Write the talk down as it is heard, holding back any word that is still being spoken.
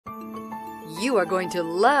You are going to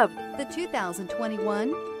love the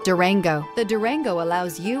 2021 Durango. The Durango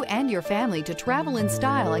allows you and your family to travel in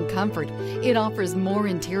style and comfort. It offers more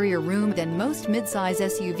interior room than most midsize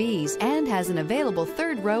SUVs and has an available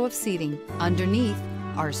third row of seating. Underneath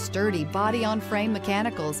are sturdy body-on-frame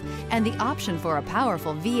mechanicals and the option for a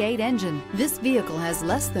powerful V8 engine. This vehicle has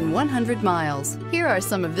less than 100 miles. Here are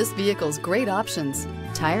some of this vehicle's great options: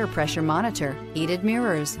 tire pressure monitor, heated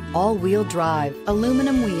mirrors, all-wheel drive,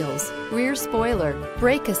 aluminum wheels, rear spoiler,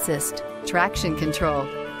 brake assist, traction control,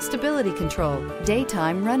 stability control,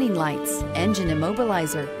 daytime running lights, engine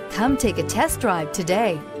immobilizer. Come take a test drive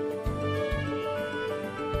today.